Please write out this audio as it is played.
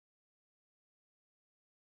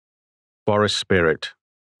Forest Spirit.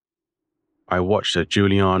 I watched as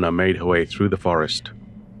Juliana made her way through the forest.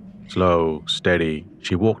 Slow, steady,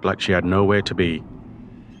 she walked like she had nowhere to be.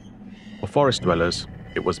 For forest dwellers,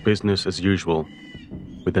 it was business as usual,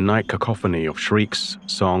 with the night cacophony of shrieks,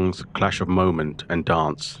 songs, clash of moment, and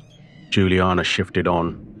dance. Juliana shifted on.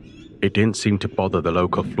 It didn't seem to bother the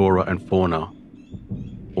local flora and fauna,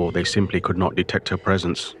 or they simply could not detect her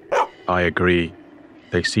presence. I agree.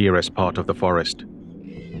 They see her as part of the forest.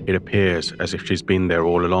 It appears as if she's been there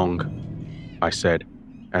all along, I said,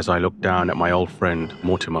 as I looked down at my old friend,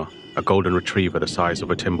 Mortimer, a golden retriever the size of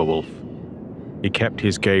a timber wolf. He kept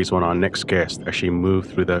his gaze on our next guest as she moved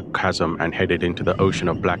through the chasm and headed into the ocean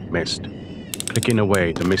of black mist. Clicking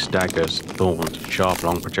away, the mist daggers, thorns, sharp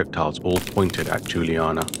long projectiles all pointed at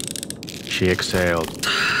Juliana. She exhaled.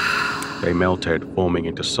 They melted, forming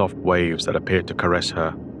into soft waves that appeared to caress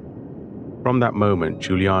her. From that moment,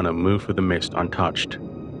 Juliana moved through the mist untouched.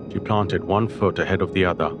 She planted one foot ahead of the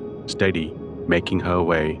other, steady, making her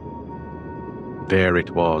way. There it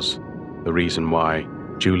was, the reason why.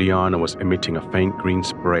 Juliana was emitting a faint green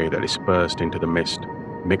spray that dispersed into the mist.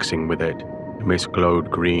 Mixing with it, the mist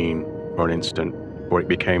glowed green for an instant, before it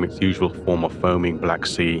became its usual form of foaming black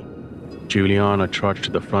sea. Juliana trudged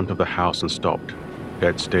to the front of the house and stopped,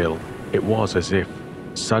 dead still. It was as if,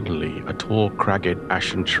 suddenly, a tall, cragged,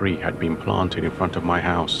 ashen tree had been planted in front of my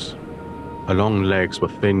house. Her long legs were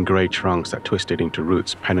thin grey trunks that twisted into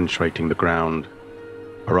roots penetrating the ground.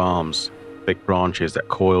 Her arms, thick branches that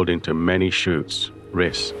coiled into many shoots,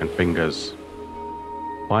 wrists and fingers.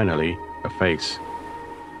 Finally, a face.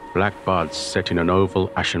 Black buds set in an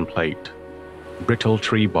oval ashen plate. Brittle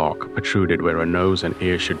tree bark protruded where her nose and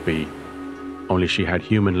ears should be, only she had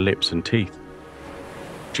human lips and teeth.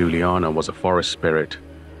 Juliana was a forest spirit.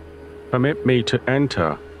 "Permit me to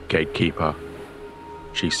enter, gatekeeper,"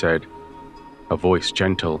 she said, her voice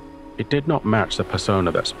gentle. It did not match the persona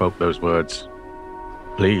that spoke those words.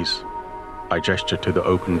 "Please." I gestured to the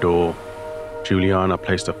open door. Juliana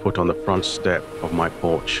placed a foot on the front step of my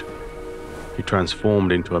porch. She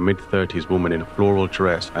transformed into a mid-30s woman in a floral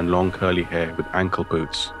dress and long curly hair with ankle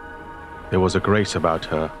boots. There was a grace about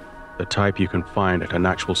her, the type you can find at a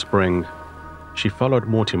natural spring. She followed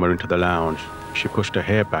Mortimer into the lounge. She pushed her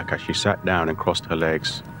hair back as she sat down and crossed her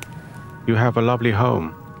legs. "You have a lovely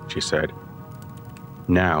home," she said.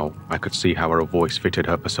 Now I could see how her voice fitted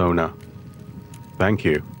her persona. "Thank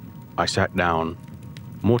you." I sat down.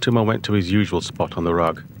 Mortimer went to his usual spot on the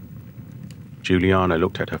rug. Juliana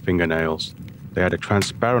looked at her fingernails. They had a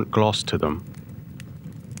transparent gloss to them.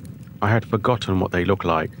 I had forgotten what they looked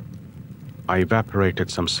like. I evaporated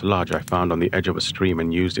some sludge I found on the edge of a stream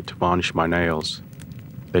and used it to varnish my nails.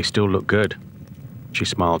 "They still look good," she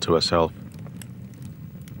smiled to herself.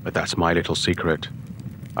 "But that's my little secret.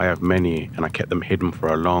 I have many, and I kept them hidden for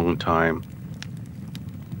a long time."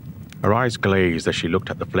 Her eyes glazed as she looked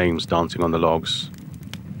at the flames dancing on the logs.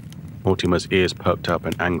 Mortimer's ears perked up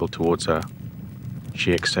and angled towards her.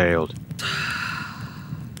 She exhaled.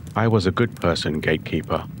 "I was a good person,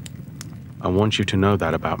 gatekeeper. I want you to know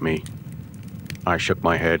that about me." I shook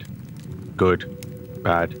my head. "Good,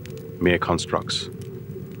 bad, mere constructs.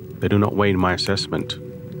 They do not weigh in my assessment."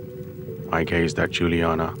 I gazed at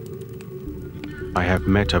Juliana. "I have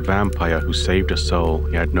met a vampire who saved a soul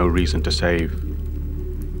he had no reason to save.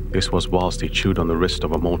 This was whilst he chewed on the wrist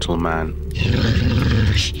of a mortal man."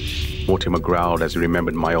 Mortimer growled as he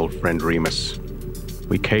remembered my old friend Remus.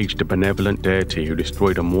 We caged a benevolent deity who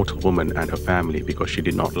destroyed a mortal woman and her family because she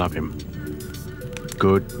did not love him.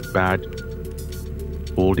 Good, bad,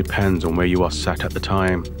 all depends on where you are sat at the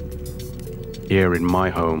time. Here in my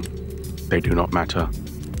home, they do not matter.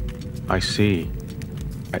 "I see.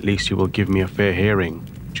 At least you will give me a fair hearing,"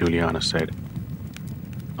 Juliana said.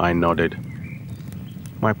 I nodded.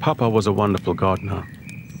 "My papa was a wonderful gardener.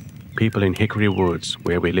 People in Hickory Woods,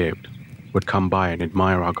 where we lived, would come by and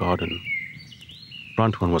admire our garden.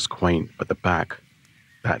 Front one was quaint, but the back,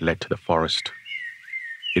 that led to the forest.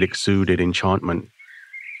 It exuded enchantment.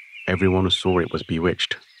 Everyone who saw it was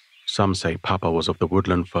bewitched. Some say Papa was of the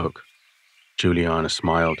woodland folk." Juliana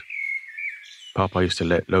smiled. "Papa used to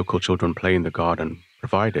let local children play in the garden,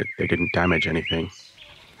 provided they didn't damage anything.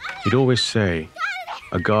 He'd always say,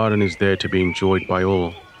 'A garden is there to be enjoyed by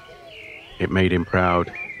all.' It made him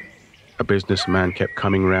proud. A businessman kept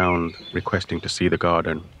coming round, requesting to see the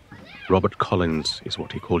garden. Robert Collins is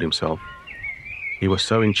what he called himself. He was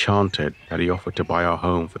so enchanted that he offered to buy our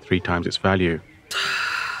home for 3 times its value."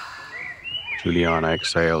 Juliana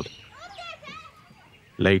exhaled.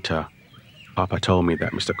 "Later, Papa told me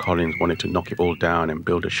that Mr. Collins wanted to knock it all down and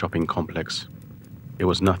build a shopping complex. It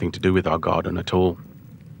was nothing to do with our garden at all."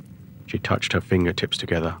 She touched her fingertips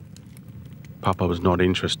together. Papa was not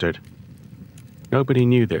interested. Nobody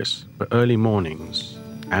knew this, but early mornings,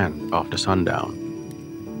 and after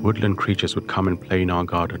sundown, woodland creatures would come and play in our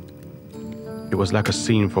garden. It was like a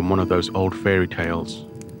scene from one of those old fairy tales.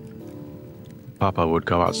 Papa would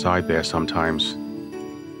go outside there sometimes.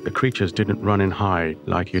 The creatures didn't run and hide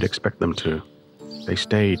like you'd expect them to. They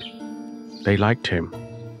stayed. They liked him.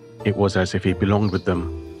 It was as if he belonged with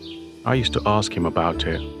them. I used to ask him about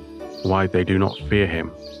it, why they do not fear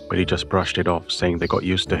him, but he just brushed it off, saying they got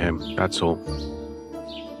used to him, that's all.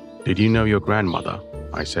 "Did you know your grandmother?"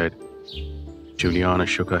 I said. Juliana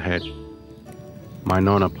shook her head. "My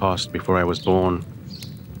nonna passed before I was born."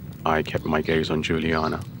 I kept my gaze on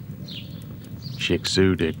Juliana. She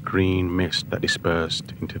exuded green mist that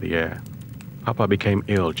dispersed into the air. Papa became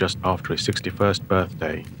ill just after his 61st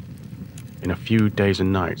birthday. In a few days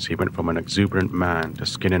and nights, he went from an exuberant man to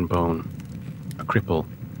skin and bone, a cripple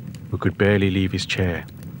who could barely leave his chair.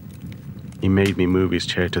 He made me move his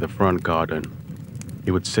chair to the front garden. He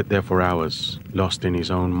would sit there for hours, lost in his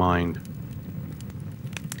own mind.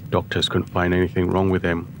 Doctors couldn't find anything wrong with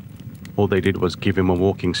him. All they did was give him a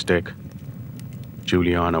walking stick.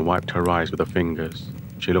 Juliana wiped her eyes with her fingers.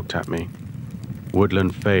 She looked at me.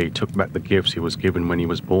 Woodland Fae took back the gifts he was given when he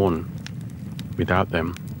was born. Without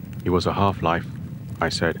them, he was a half-life, I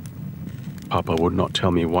said. Papa would not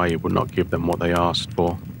tell me why he would not give them what they asked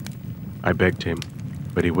for. I begged him,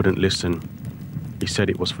 but he wouldn't listen. He said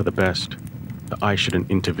it was for the best, that I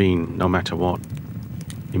shouldn't intervene no matter what.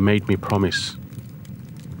 He made me promise.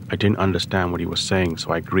 I didn't understand what he was saying,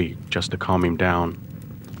 so I agreed, just to calm him down.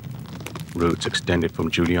 Roots extended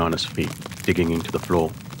from Juliana's feet, digging into the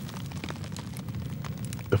floor.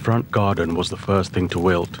 The front garden was the first thing to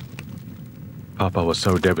wilt. Papa was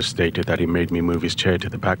so devastated that he made me move his chair to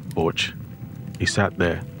the back porch. He sat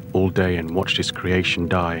there all day and watched his creation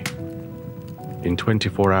die. In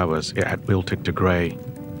 24 hours, it had wilted to grey.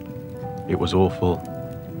 It was awful.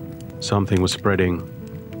 Something was spreading.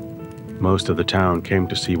 Most of the town came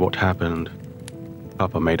to see what happened.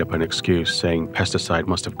 Papa made up an excuse, saying pesticide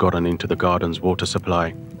must have gotten into the garden's water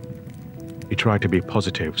supply. He tried to be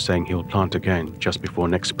positive, saying he'll plant again just before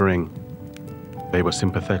next spring. They were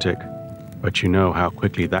sympathetic, but you know how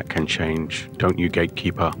quickly that can change, don't you,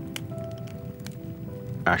 gatekeeper?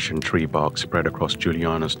 Ash and tree bark spread across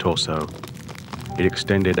Juliana's torso. It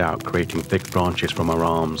extended out, creating thick branches from her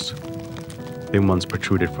arms. Thin ones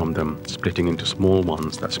protruded from them, splitting into small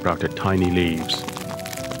ones that sprouted tiny leaves.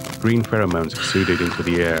 Green pheromones exuded into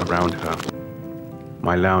the air around her.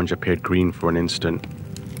 My lounge appeared green for an instant.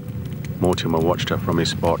 Mortimer watched her from his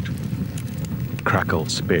spot. Crackle,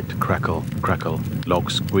 spit, crackle, crackle.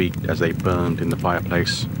 Logs squeaked as they burned in the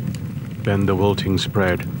fireplace. Then the wilting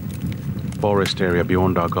spread. Forest area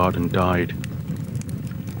beyond our garden died.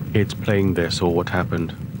 Kids playing there saw what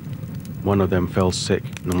happened. One of them fell sick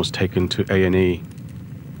and was taken to A&E.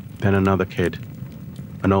 Then another kid,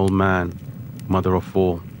 an old man, mother of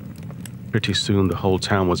 4. Pretty soon the whole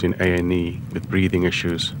town was in A&E with breathing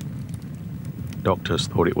issues. Doctors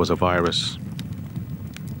thought it was a virus.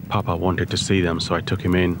 Papa wanted to see them, so I took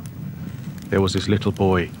him in. There was this little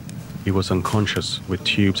boy. He was unconscious with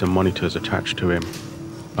tubes and monitors attached to him.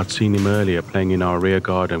 I'd seen him earlier playing in our rear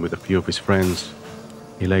garden with a few of his friends.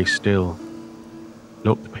 He lay still,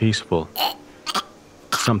 looked peaceful.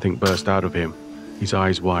 Something burst out of him, his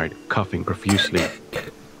eyes wide, coughing profusely.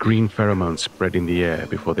 Green pheromones spread in the air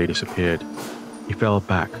before they disappeared. He fell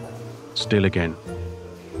back, still again.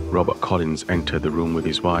 Robert Collins entered the room with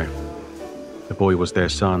his wife. The boy was their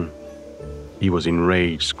son. He was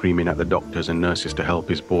enraged, screaming at the doctors and nurses to help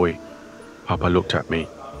his boy. Papa looked at me.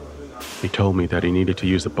 He told me that he needed to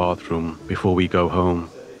use the bathroom before we go home.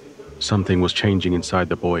 Something was changing inside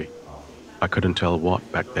the boy. I couldn't tell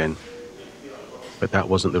what back then. But that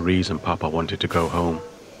wasn't the reason Papa wanted to go home.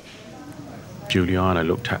 Juliana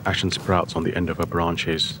looked at ashen sprouts on the end of her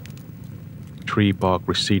branches. Tree bark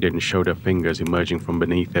receded and showed her fingers emerging from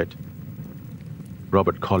beneath it.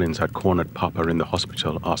 Robert Collins had cornered Papa in the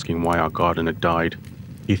hospital, asking why our garden had died.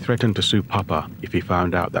 He threatened to sue Papa if he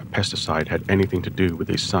found out that pesticide had anything to do with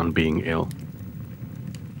his son being ill.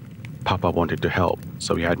 Papa wanted to help,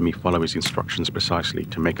 so he had me follow his instructions precisely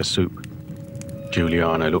to make a soup.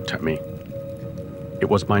 Juliana looked at me. It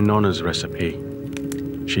was my nonna's recipe.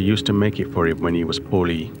 She used to make it for him when he was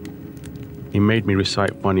poorly. He made me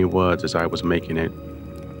recite funny words as I was making it.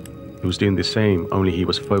 He was doing the same, only he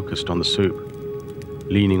was focused on the soup.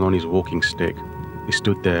 Leaning on his walking stick, he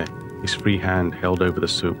stood there, his free hand held over the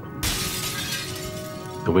soup.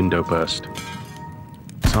 The window burst.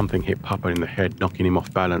 Something hit Papa in the head, knocking him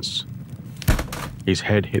off balance. His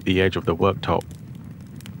head hit the edge of the worktop.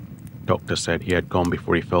 Doctor said he had gone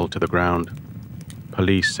before he fell to the ground.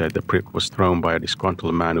 police said the brick was thrown by a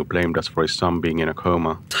disgruntled man who blamed us for his son being in a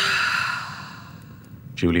coma.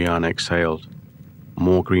 Juliana exhaled.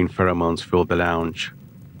 More green pheromones filled the lounge.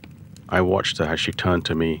 I watched her as she turned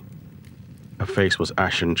to me. Her face was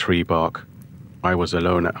ashen tree bark. I was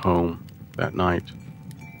alone at home that night.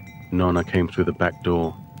 Nonna came through the back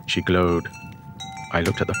door. She glowed. I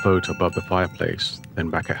looked at the photo above the fireplace, then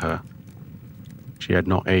back at her. She had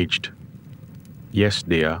not aged. "Yes,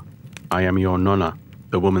 dear, I am your Nonna,"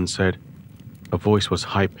 the woman said. Her voice was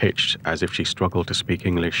high-pitched, as if she struggled to speak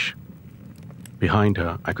English. Behind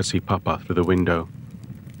her, I could see Papa through the window.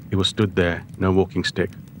 He was stood there, no walking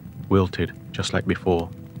stick, wilted, just like before,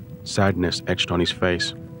 sadness etched on his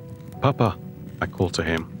face. "Papa," I called to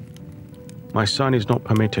him. "My son is not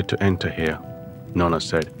permitted to enter here," Nonna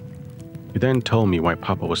said. He then told me why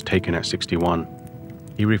Papa was taken at 61.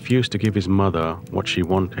 He refused to give his mother what she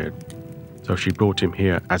wanted, so she brought him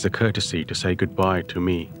here as a courtesy to say goodbye to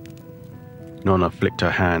me. Nonna flicked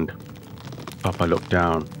her hand. Papa looked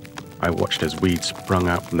down. I watched as weeds sprung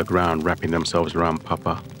out from the ground, wrapping themselves around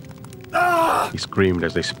Papa. He screamed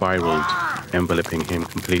as they spiraled, enveloping him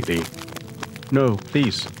completely. "No,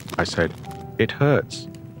 please," I said. "It hurts.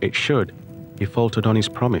 It should. He faltered on his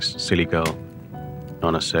promise, silly girl,"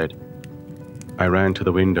 Nonna said. I ran to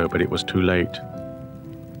the window, but it was too late.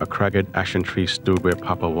 A cragged ashen tree stood where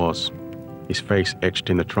Papa was, his face etched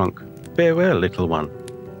in the trunk. "Farewell, little one,"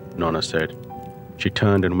 Nonna said. She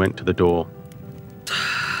turned and went to the door.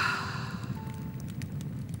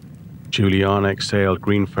 Juliana exhaled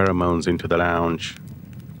green pheromones into the lounge.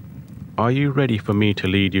 "Are you ready for me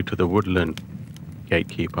to lead you to the woodland,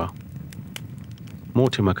 gatekeeper?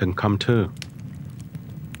 Mortimer can come too.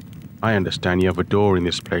 I understand you have a door in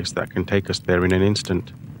this place that can take us there in an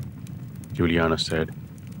instant," Juliana said.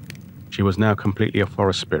 She was now completely a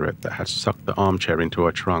forest spirit that had sucked the armchair into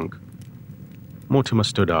her trunk. Mortimer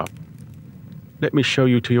stood up. "Let me show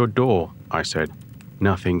you to your door," I said.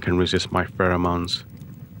 "Nothing can resist my pheromones.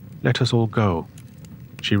 Let us all go."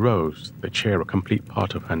 She rose, the chair a complete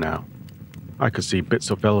part of her now. I could see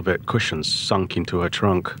bits of velvet cushions sunk into her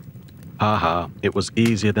trunk. "Ha, it was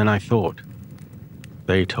easier than I thought."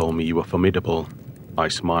 "They told me you were formidable." I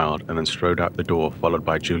smiled and then strode out the door, followed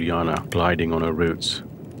by Juliana, gliding on her roots.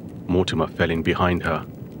 Mortimer fell in behind her.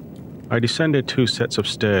 I descended 2 sets of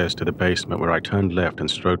stairs to the basement, where I turned left and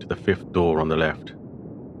strode to the 5th door on the left.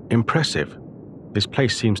 "Impressive. This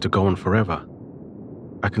place seems to go on forever.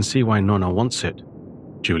 I can see why Nonna wants it,"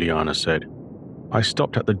 Juliana said. I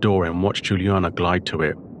stopped at the door and watched Juliana glide to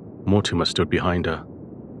it. Mortimer stood behind her.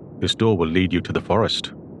 "This door will lead you to the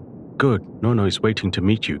forest." "Good. Nonna is waiting to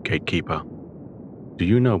meet you, gatekeeper." "Do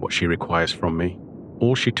you know what she requires from me?"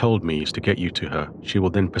 "All she told me is to get you to her. She will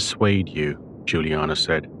then persuade you," Juliana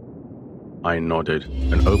said. I nodded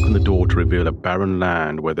and opened the door to reveal a barren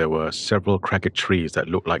land where there were several cragged trees that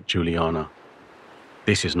looked like Juliana.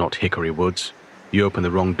 "This is not Hickory Woods. You opened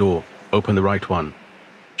the wrong door. Open the right one,"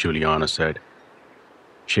 Juliana said.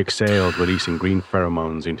 She exhaled, releasing green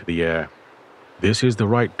pheromones into the air. "This is the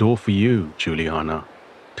right door for you, Juliana.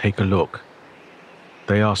 Take a look.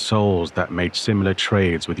 They are souls that made similar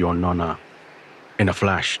trades with your Nonna." In a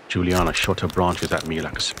flash, Juliana shot her branches at me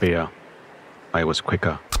like a spear. I was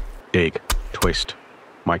quicker. Dig, twist.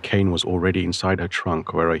 My cane was already inside her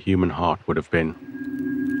trunk where a human heart would have been.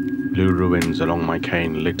 Blue ruins along my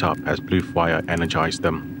cane lit up as blue fire energized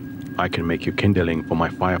them. "I can make you kindling for my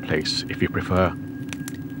fireplace if you prefer."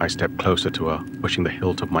 I stepped closer to her, pushing the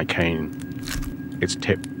hilt of my cane. Its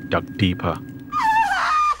tip dug deeper.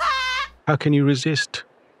 "How can you resist?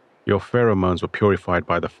 Your pheromones were purified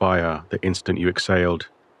by the fire the instant you exhaled.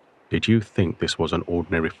 Did you think this was an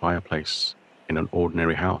ordinary fireplace in an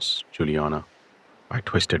ordinary house, Juliana?" I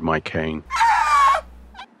twisted my cane.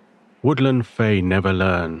 "Woodland Fae never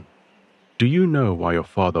learn. Do you know why your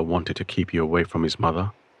father wanted to keep you away from his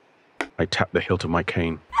mother?" I tapped the hilt of my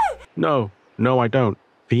cane. No, I don't.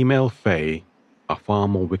 Female Fae are far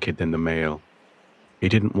more wicked than the male. He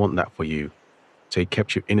didn't want that for you, so he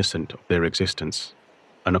kept you innocent of their existence,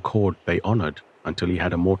 an accord they honored until he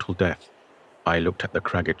had a mortal death. I looked at the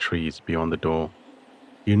cragged trees beyond the door.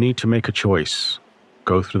 "You need to make a choice.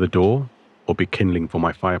 Go through the door or be kindling for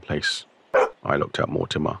my fireplace." I looked at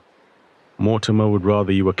Mortimer. "Mortimer would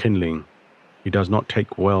rather you were kindling. He does not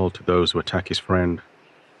take well to those who attack his friend."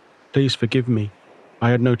 "Please forgive me.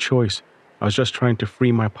 I had no choice. I was just trying to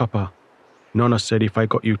free my papa. Nonna said if I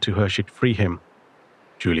got you to her, she'd free him,"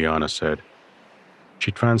 Juliana said.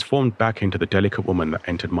 She transformed back into the delicate woman that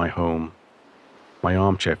entered my home. My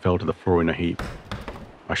armchair fell to the floor in a heap.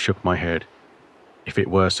 I shook my head. "If it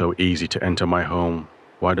were so easy to enter my home,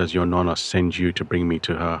 why does your Nonna send you to bring me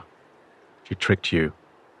to her?" She tricked you.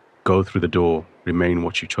 Go through the door, remain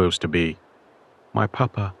what you chose to be. My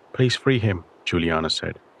papa, please free him, Juliana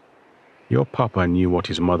said. Your papa knew what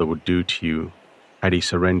his mother would do to you had he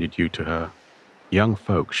surrendered you to her. Young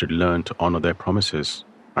folk should learn to honor their promises,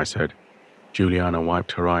 I said. Juliana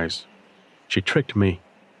wiped her eyes. She tricked me.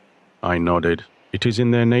 I nodded. It is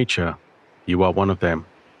in their nature. You are one of them.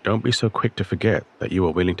 Don't be so quick to forget that you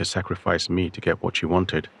were willing to sacrifice me to get what you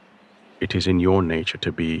wanted. It is in your nature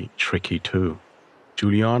to be tricky too.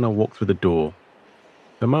 Juliana walked through the door.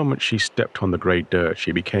 The moment she stepped on the grey dirt,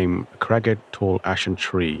 she became a cragged, tall ashen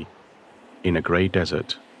tree in a grey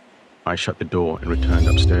desert. I shut the door and returned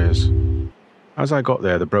upstairs. As I got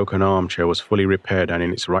there, the broken armchair was fully repaired and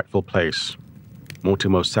in its rightful place.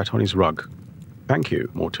 Mortimer sat on his rug. Thank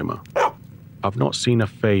you, Mortimer. I've not seen a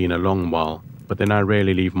fae in a long while, but then I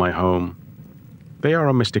rarely leave my home. They are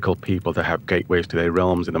a mystical people that have gateways to their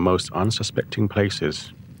realms in the most unsuspecting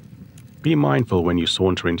places. Be mindful when you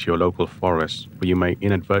saunter into your local forest, for you may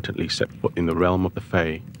inadvertently set foot in the realm of the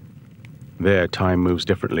fae. There, time moves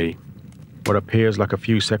differently. What appears like a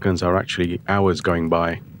few seconds are actually hours going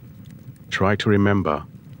by. Try to remember,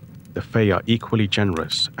 the fae are equally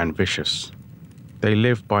generous and vicious. They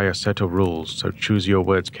live by a set of rules, so choose your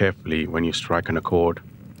words carefully when you strike an accord.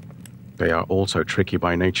 They are also tricky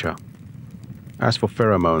by nature. As for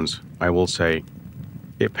pheromones, I will say,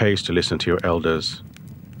 it pays to listen to your elders.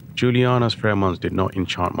 Juliana's pheromones did not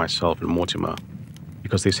enchant myself and Mortimer,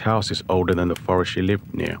 because this house is older than the forest she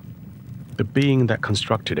lived near. The being that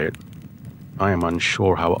constructed it, I am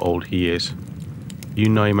unsure how old he is. You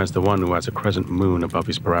know him as the one who has a crescent moon above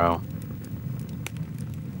his brow.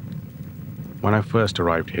 When I first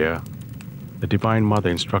arrived here, the Divine Mother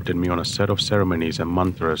instructed me on a set of ceremonies and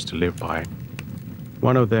mantras to live by.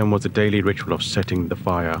 One of them was the daily ritual of setting the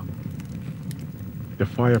fire. The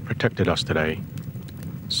fire protected us today.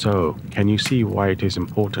 So, can you see why it is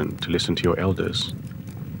important to listen to your elders?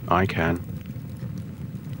 I can.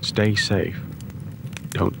 Stay safe.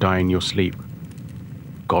 Don't die in your sleep.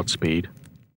 Godspeed.